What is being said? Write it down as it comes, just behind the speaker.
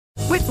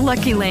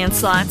Lucky Land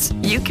Slots,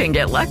 you can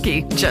get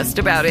lucky just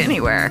about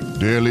anywhere.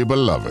 Dearly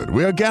beloved,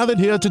 we are gathered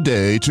here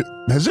today to...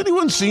 Has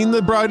anyone seen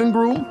the bride and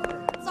groom?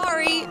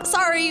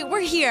 Sorry, we're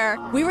here.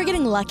 We were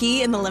getting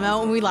lucky in the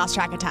limo and we lost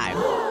track of time.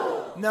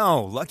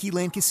 No, Lucky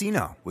Land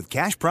Casino, with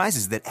cash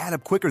prizes that add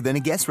up quicker than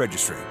a guest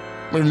registry.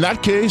 In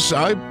that case,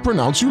 I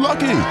pronounce you lucky.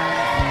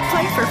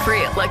 Play for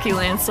free at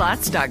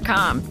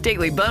LuckyLandSlots.com.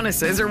 Daily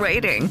bonuses are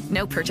waiting.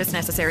 No purchase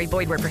necessary.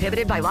 Void where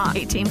prohibited by law.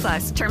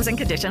 18+. Terms and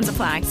conditions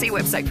apply. See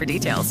website for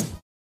details.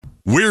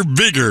 We're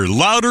bigger,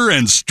 louder,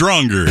 and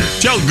stronger.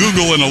 Tell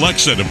Google and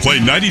Alexa to play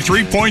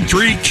 93.3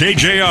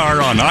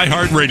 KJR on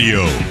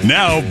iHeartRadio.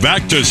 Now,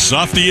 back to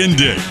Softy and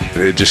Dick.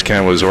 It just kind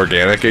of was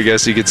organic, I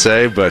guess you could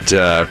say, but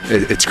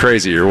it's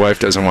crazy. Your wife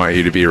doesn't want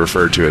you to be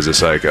referred to as a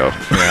psycho.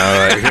 You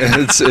know,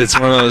 it's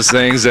one of those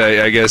things that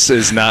I guess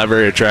is not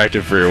very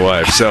attractive for your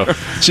wife. So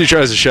she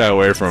tries to shy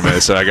away from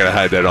it, so I got to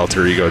hide that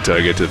alter ego until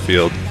I get to the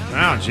field.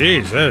 Wow,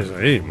 geez.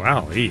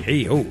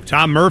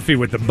 Tom Murphy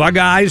with the bug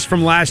eyes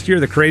from last year,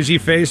 the crazy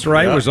face,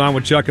 right? Yeah. Was on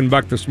with Chuck and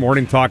Buck this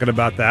morning talking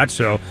about that.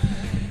 So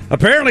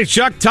apparently,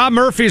 Chuck, Tom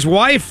Murphy's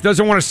wife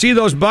doesn't want to see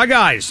those bug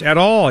eyes at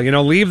all. You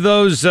know, leave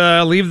those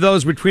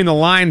between the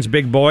lines,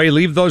 big boy.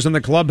 Leave those in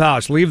the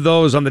clubhouse. Leave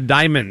those on the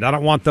diamond. I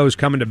don't want those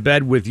coming to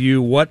bed with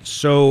you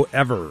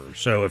whatsoever.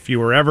 So if you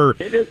were ever...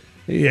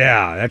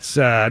 Yeah, that's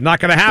not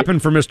going to happen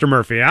for Mr.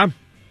 Murphy, huh?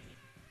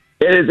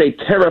 It is a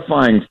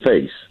terrifying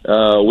face.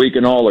 We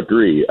can all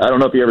agree. I don't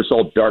know if you ever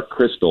saw Dark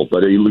Crystal,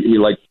 but he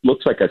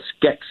looks like a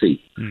Skeksis.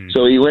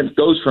 So he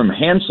goes from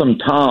handsome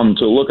Tom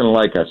to looking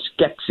like a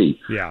Skeksis.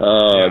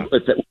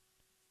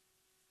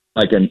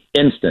 Like an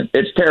instant.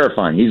 It's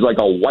terrifying. He's like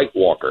a White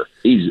Walker.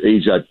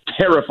 He's a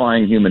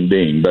terrifying human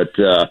being, but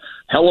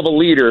hell of a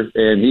leader,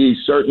 and he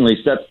certainly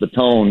sets the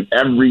tone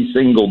every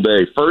single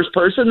day. First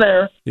person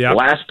there,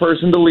 last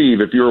person to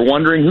leave. If you were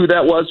wondering who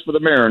that was for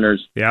the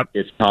Mariners,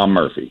 it's Tom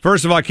Murphy.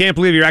 First of all, I can't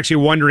believe you're actually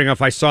wondering if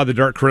I saw the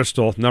Dark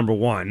Crystal, number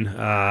one.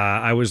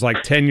 I was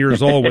like 10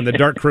 years old when the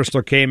Dark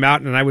Crystal came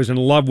out, and I was in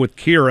love with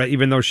Kira,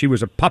 even though she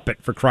was a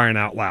puppet, for crying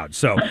out loud.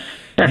 So,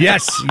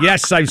 yes,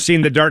 I've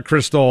seen the Dark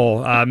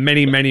Crystal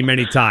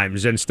many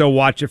times and still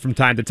watch it from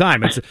time to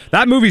time.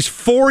 That movie's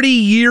 40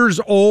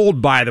 years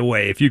old, by the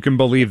way, if you can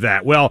believe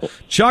that. Well,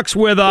 Chuck's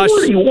with us.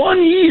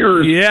 41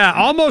 years. Yeah,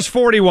 almost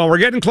 41. We're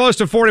getting close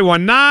to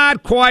 41.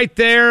 Not quite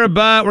there,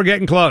 but we're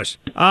getting close.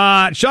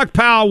 Chuck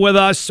Powell with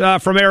us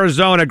from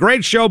Arizona.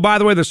 Great show, by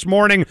the way, this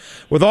morning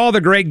with all the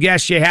great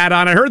guests you had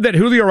on. I heard that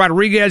Julio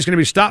Rodriguez is going to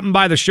be stopping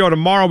by the show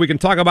tomorrow. We can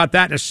talk about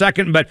that in a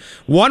second. But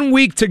 1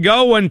 week to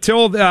go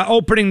until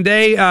opening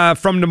day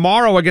from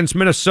tomorrow against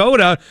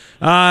Minnesota.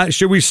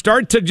 Should we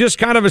start to just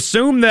kind of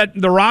assume that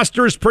the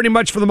roster is pretty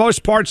much for the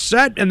most part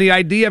set, and the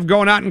idea of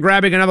going out and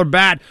grabbing another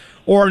bat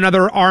or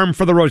another arm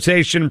for the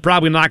rotation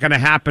probably not going to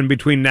happen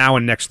between now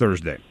and next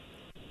Thursday?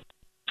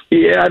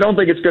 Yeah, I don't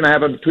think it's going to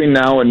happen between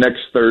now and next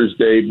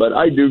Thursday, but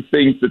I do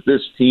think that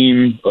this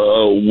team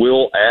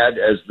will add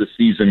as the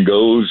season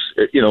goes,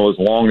 as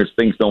long as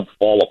things don't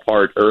fall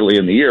apart early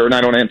in the year, and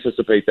I don't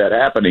anticipate that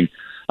happening.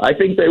 I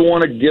think they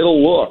want to get a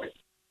look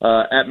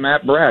at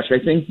Matt Brash.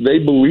 I think they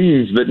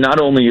believe that not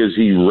only is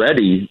he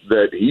ready,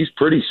 that he's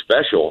pretty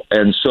special,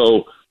 and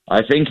so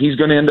I think he's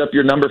going to end up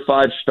your number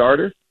 5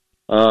 starter.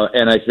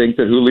 And I think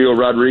that Julio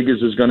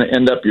Rodriguez is going to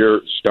end up your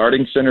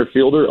starting center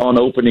fielder on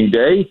opening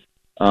day.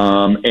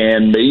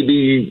 And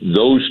maybe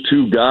those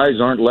two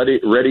guys aren't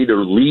ready to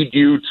lead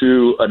you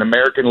to an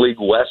American League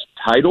West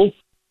title,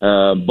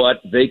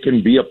 but they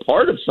can be a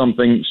part of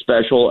something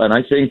special. And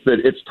I think that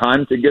it's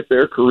time to get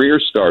their career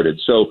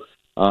started. So,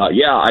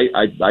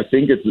 I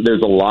think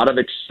there's a lot of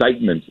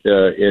excitement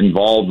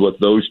involved with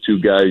those two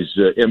guys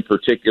in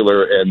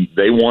particular, and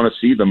they want to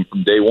see them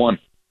from day one.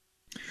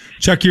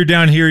 Chuck, you're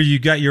down here. You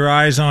got your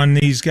eyes on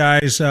these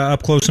guys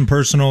up close and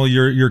personal.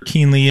 You're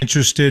keenly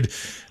interested.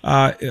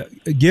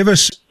 Give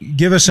us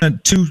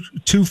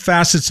two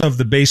facets of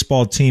the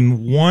baseball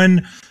team.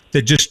 One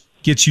that just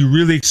gets you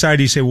really excited.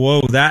 You say,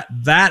 "Whoa, that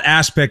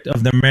aspect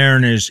of the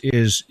Mariners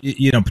is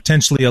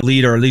potentially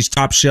elite or at least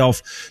top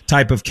shelf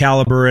type of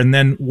caliber." And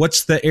then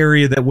what's the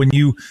area that when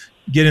you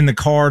get in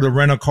the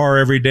rental car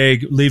every day,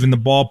 leaving the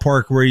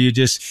ballpark, where you're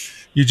just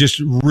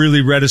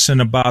really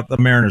reticent about the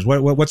Mariners?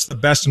 What's the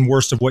best and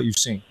worst of what you've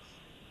seen?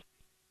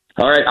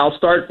 All right, I'll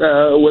start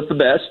with the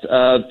best.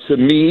 To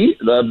me,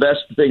 the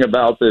best thing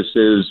about this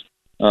is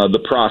the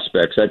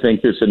prospects. I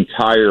think this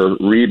entire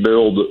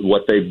rebuild,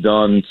 what they've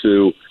done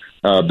to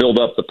build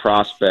up the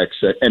prospects,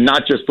 and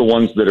not just the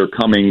ones that are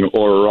coming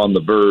or are on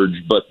the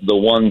verge, but the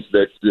ones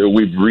that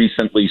we've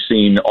recently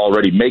seen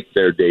already make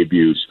their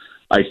debuts.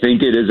 I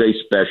think it is a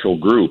special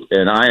group,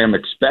 and I am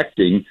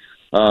expecting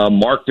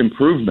marked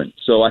improvement.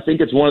 So I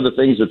think it's one of the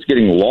things that's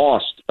getting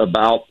lost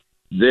about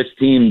this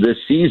team this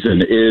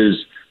season is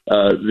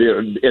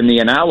in the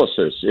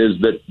analysis is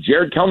that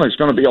Jared Kellner is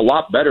going to be a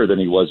lot better than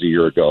he was a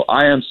year ago.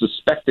 I am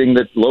suspecting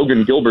that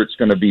Logan Gilbert's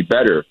going to be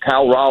better.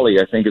 Cal Raleigh,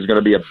 I think, is going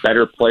to be a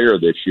better player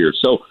this year.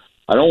 So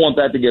I don't want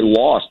that to get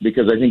lost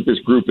because I think this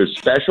group is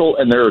special,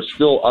 and there are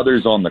still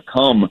others on the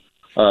come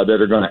that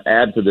are going to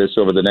add to this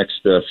over the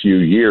next few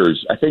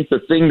years. I think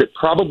the thing that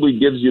probably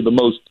gives you the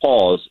most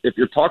pause, if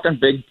you're talking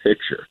big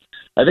picture,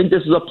 I think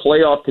this is a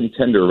playoff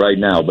contender right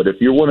now. But if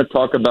you want to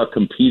talk about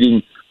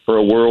competing for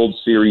a World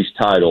Series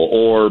title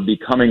or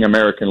becoming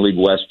American League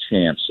West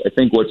champs, I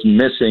think what's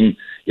missing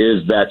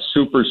is that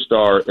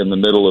superstar in the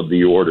middle of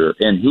the order.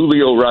 And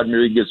Julio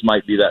Rodriguez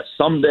might be that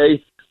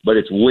someday, but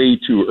it's way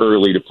too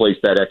early to place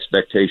that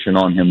expectation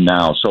on him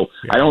now. So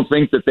I don't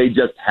think that they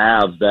just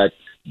have that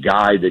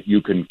guy that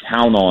you can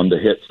count on to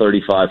hit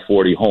 35,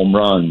 40 home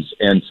runs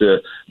and to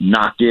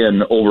knock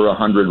in over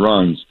 100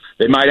 runs.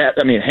 They might have,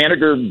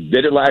 Haniger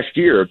did it last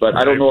year, but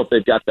I don't know if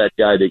they've got that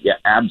guy that you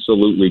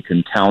absolutely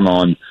can count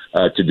on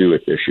to do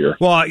it this year.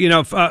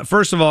 Well,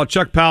 first of all,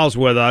 Chuck Powell's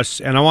with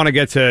us, and I want to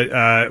get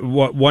to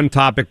one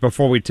topic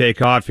before we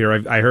take off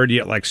here. I heard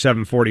you at like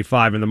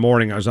 7:45 in the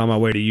morning. I was on my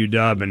way to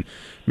UW, and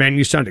man,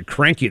 you sounded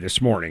cranky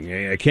this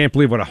morning. I can't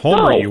believe what a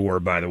homer you were,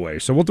 by the way.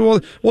 So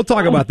we'll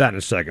talk about that in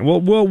a second.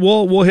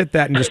 We'll hit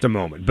that in just a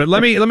moment. But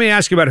let me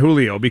ask you about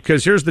Julio,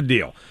 because here's the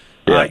deal.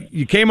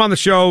 You came on the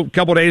show a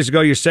couple days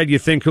ago. You said you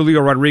think Julio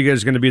Rodriguez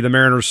is going to be the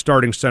Mariners'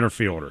 starting center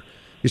fielder.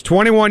 He's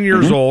 21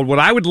 years old. What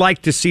I would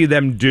like to see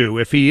them do,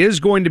 if he is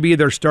going to be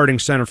their starting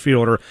center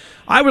fielder,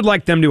 I would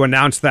like them to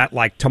announce that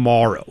like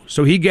tomorrow.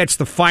 So he gets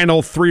the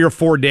final 3 or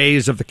 4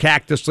 days of the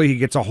Cactus League. He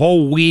gets a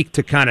whole week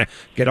to kind of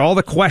get all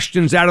the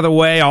questions out of the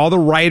way. All the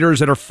writers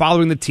that are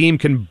following the team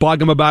can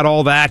bug him about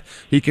all that.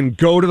 He can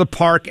go to the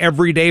park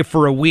every day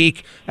for a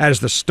week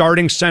as the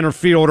starting center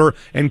fielder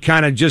and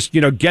kind of just,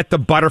 get the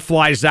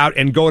butterflies out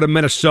and go to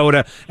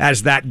Minnesota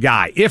as that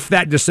guy, if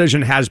that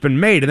decision has been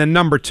made. And then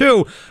number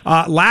two,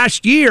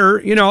 last year,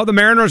 the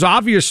Mariners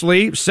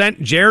obviously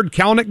sent Jared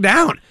Kelenic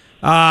down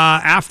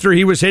after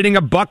he was hitting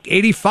a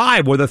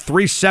 .185 with a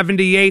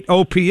 .378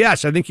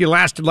 OPS. I think he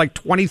lasted like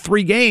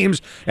 23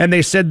 games, and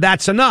they said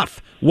that's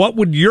enough. What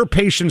would your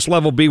patience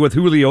level be with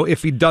Julio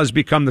if he does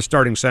become the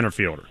starting center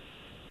fielder?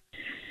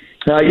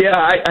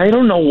 I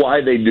don't know why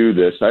they do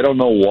this. I don't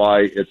know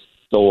why it's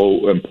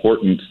so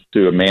important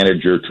to a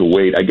manager to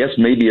wait. I guess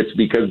maybe it's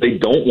because they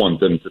don't want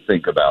them to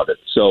think about it.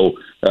 So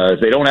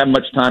if they don't have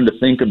much time to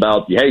think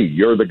about, hey,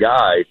 you're the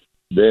guy,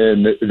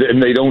 then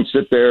they don't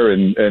sit there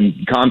and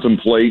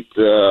contemplate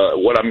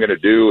what I'm going to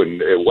do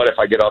and what if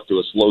I get off to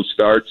a slow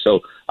start. So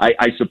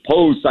I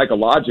suppose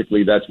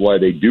psychologically that's why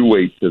they do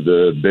wait to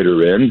the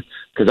bitter end,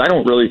 because I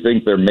don't really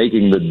think they're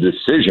making the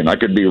decision. I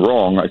could be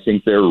wrong. I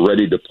think they're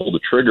ready to pull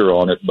the trigger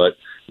on it, but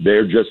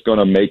they're just going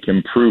to make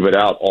him prove it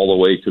out all the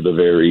way to the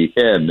very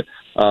end.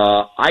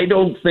 I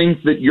don't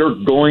think that you're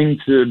going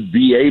to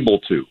be able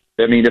to.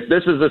 I mean, if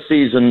this is a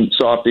season,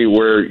 Softy,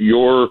 where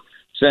you're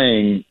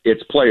saying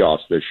it's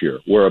playoffs this year,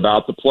 we're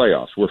about the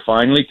playoffs, we're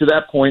finally to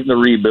that point in the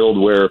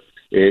rebuild where,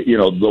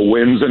 the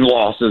wins and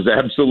losses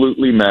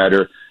absolutely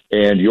matter,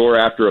 and you're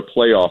after a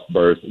playoff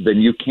berth, then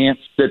you can't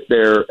sit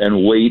there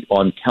and wait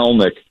on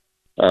Kelenic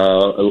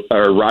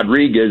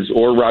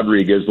or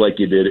Rodriguez like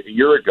you did a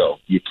year ago.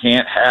 You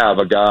can't have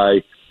a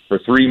guy for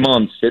 3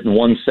 months hitting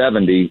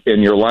 170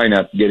 in your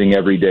lineup getting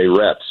everyday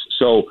reps.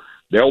 So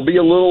there'll be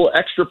a little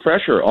extra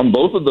pressure on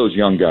both of those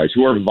young guys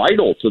who are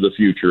vital to the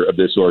future of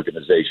this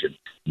organization.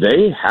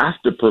 They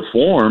have to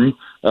perform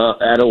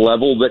at a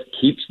level that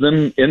keeps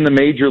them in the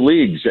major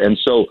leagues. And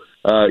so,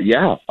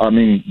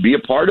 be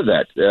a part of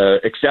that.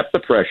 Accept the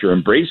pressure,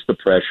 embrace the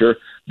pressure,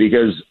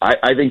 because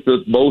I think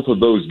that both of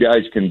those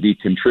guys can be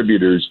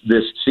contributors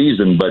this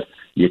season, but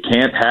you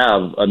can't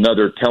have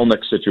another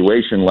Kelenic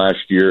situation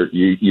last year.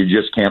 You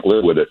just can't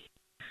live with it.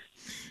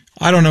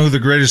 I don't know who the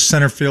greatest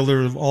center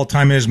fielder of all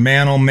time is.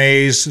 Mantle,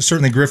 Mays,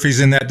 certainly Griffey's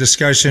in that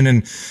discussion,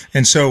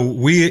 and so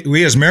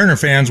we as Mariner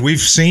fans,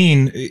 we've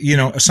seen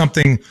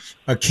something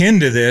akin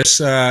to this.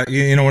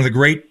 One of the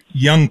great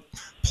young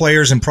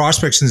players and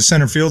prospects in the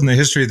center field in the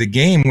history of the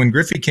game when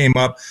Griffey came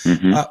up.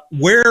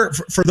 Where,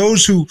 for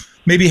those who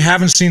maybe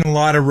haven't seen a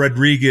lot of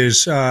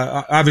Rodriguez,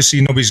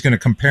 obviously nobody's going to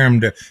compare him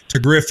to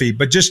Griffey,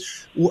 but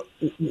just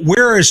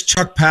where is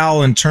Chuck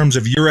Powell in terms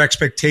of your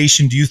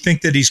expectation? Do you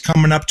think that he's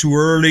coming up too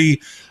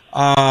early?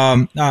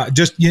 What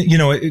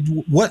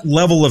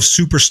level of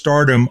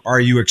superstardom are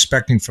you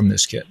expecting from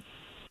this kid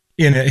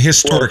in a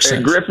historic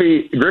sense?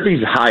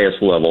 Griffey's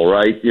highest level,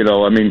 right?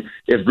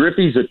 If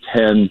Griffey's a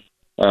 10,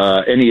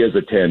 and he is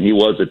a 10, he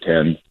was a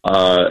 10.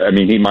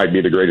 He might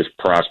be the greatest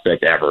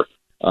prospect ever.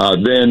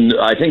 Then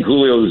I think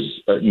Julio's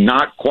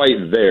not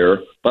quite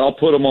there, but I'll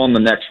put him on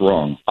the next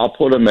rung. I'll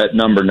put him at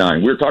number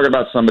 9. We're talking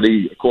about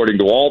somebody, according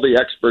to all the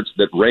experts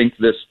that rank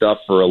this stuff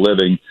for a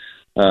living,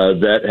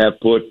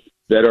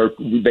 that are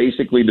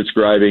basically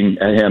describing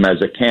him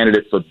as a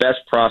candidate for best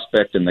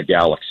prospect in the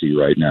galaxy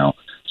right now.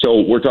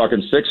 So we're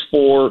talking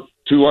 6'4",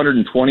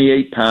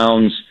 228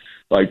 pounds,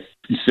 like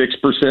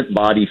 6%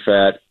 body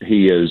fat.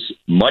 He is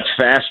much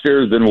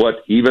faster than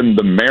what even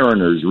the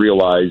Mariners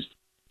realized.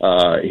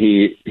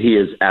 He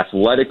is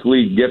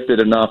athletically gifted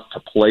enough to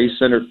play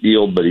center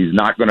field, but he's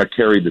not going to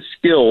carry the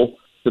skill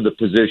to the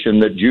position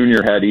that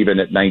Junior had even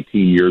at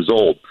 19 years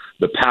old.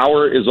 The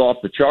power is off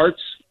the charts.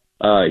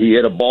 He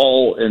hit a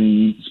ball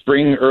in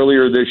spring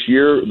earlier this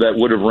year that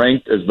would have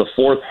ranked as the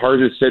fourth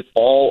hardest hit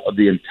ball of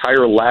the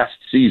entire last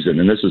season,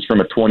 and this is from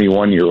a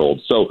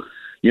 21-year-old. So,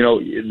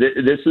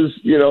 this is,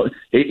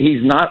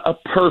 he's not a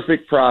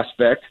perfect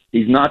prospect.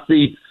 He's not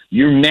the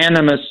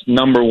unanimous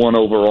number one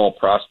overall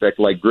prospect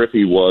like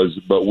Griffey was,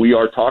 but we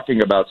are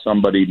talking about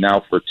somebody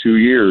now for 2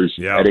 years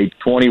at age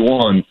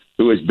 21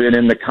 who has been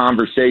in the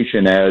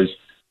conversation as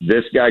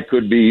this guy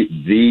could be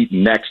the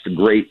next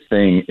great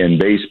thing in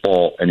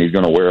baseball, and he's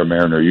going to wear a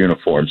Mariner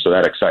uniform, so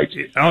that excites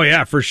me. Oh,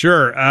 yeah, for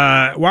sure.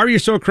 Why were you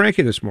so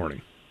cranky this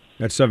morning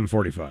at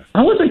 7:45?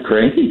 I wasn't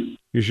cranky.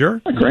 You sure?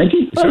 Not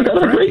cranky. I was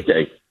having a great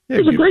day.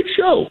 It was a great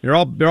show.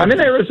 I'm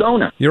in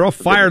Arizona. You're all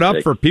fired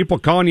up for people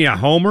calling you a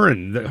homer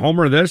and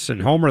homer this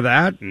and homer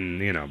that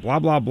and, blah,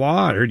 blah,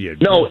 blah. I heard you.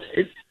 No,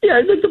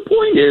 the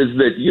point is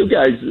that you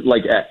guys,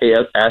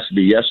 asked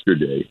me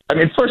yesterday. I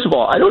mean, first of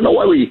all, I don't know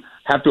why we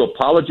have to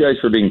apologize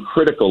for being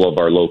critical of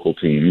our local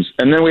teams,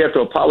 and then we have to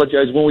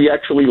apologize when we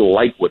actually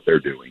like what they're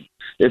doing.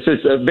 It's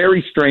just a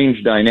very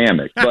strange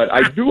dynamic, but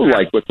I do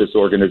like what this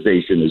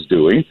organization is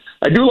doing.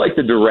 I do like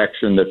the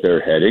direction that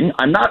they're heading.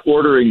 I'm not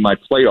ordering my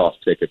playoff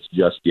tickets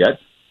just yet.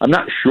 I'm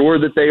not sure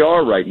that they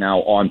are right now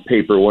on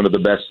paper one of the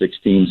best 6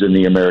 teams in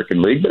the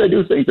American League, but I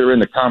do think they're in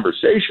the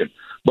conversation.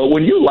 But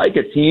when you like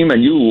a team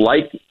and you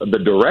like the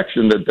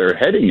direction that they're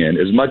heading in,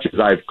 as much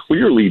as I've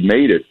clearly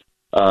made it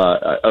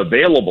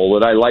available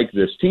that I like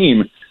this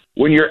team,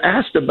 when you're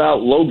asked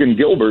about Logan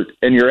Gilbert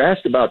and you're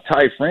asked about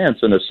Ty France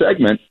in a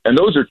segment, and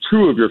those are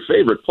 2 of your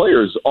favorite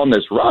players on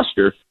this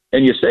roster,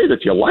 and you say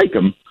that you like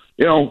them,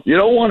 you don't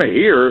want to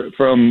hear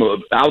from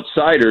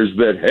outsiders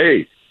that,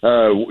 hey,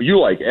 you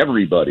like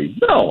everybody.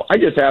 No, I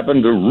just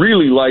happen to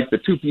really like the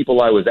 2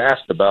 people I was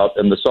asked about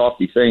in the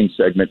Softy Fane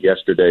segment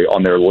yesterday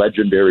on their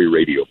legendary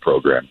radio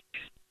program.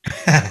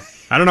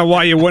 I don't know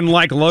why you wouldn't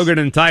like Logan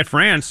and Ty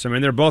France. I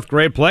mean, they're both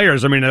great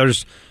players. I mean,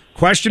 there's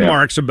question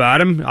marks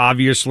about him,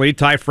 obviously.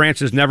 Ty France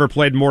has never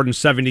played more than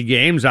 70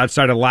 games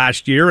outside of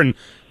last year, and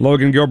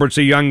Logan Gilbert's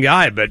a young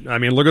guy. But, I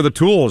mean, look at the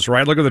tools,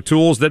 right? Look at the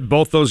tools that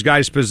both those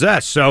guys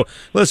possess. So,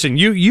 listen,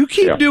 you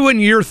keep doing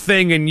your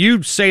thing, and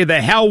you say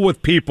the hell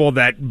with people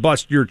that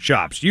bust your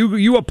chops.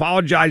 You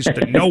apologize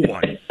to no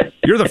one.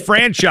 You're the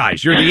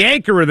franchise. You're the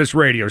anchor of this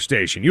radio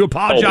station. You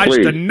apologize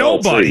to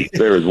nobody.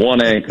 There is one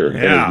anchor, and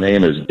his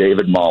name is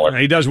David Mahler.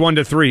 He does 1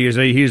 to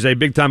 3. He's a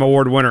big-time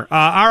award winner.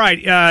 All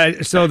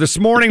right, so this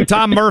morning,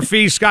 Tom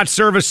Murphy, Scott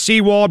Servais,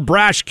 Seawald,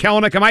 Brash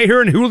Kelnick. Am I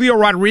hearing Julio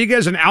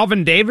Rodriguez and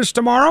Alvin Davis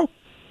tomorrow?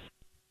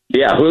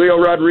 Yeah, Julio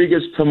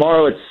Rodriguez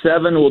tomorrow at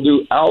 7. We'll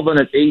do Alvin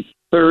at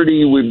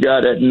 8:30. We've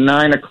got at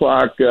 9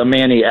 o'clock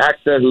Manny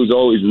Acta, who's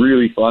always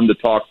really fun to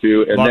talk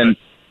to. And then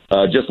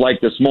just like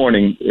this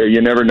morning,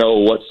 you never know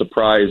what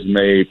surprise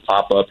may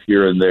pop up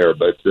here and there.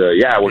 But,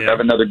 we'll have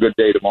another good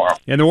day tomorrow.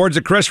 In the words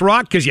of Chris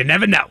Rock, because you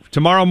never know.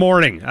 Tomorrow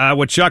morning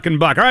with Chuck and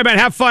Buck. All right, man,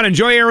 have fun.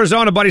 Enjoy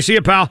Arizona, buddy. See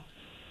you, pal.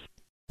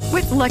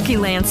 With Lucky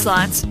Land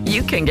Slots,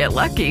 you can get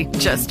lucky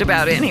just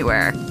about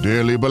anywhere.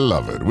 Dearly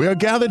beloved, we are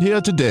gathered here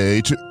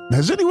today to...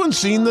 Has anyone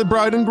seen the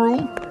bride and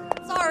groom?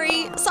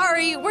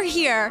 Sorry, we're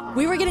here.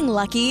 We were getting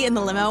lucky in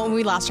the limo and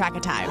we lost track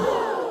of time.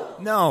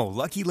 No,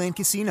 Lucky Land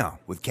Casino,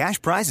 with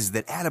cash prizes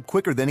that add up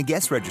quicker than a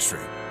guest registry.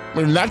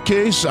 In that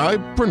case, I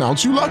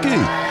pronounce you lucky.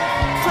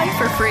 Play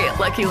for free at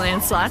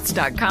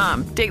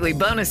LuckyLandSlots.com. Daily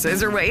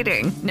bonuses are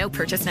waiting. No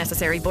purchase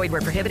necessary. Void where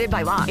prohibited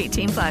by law.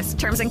 18+.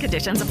 Terms and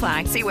conditions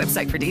apply. See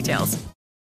website for details.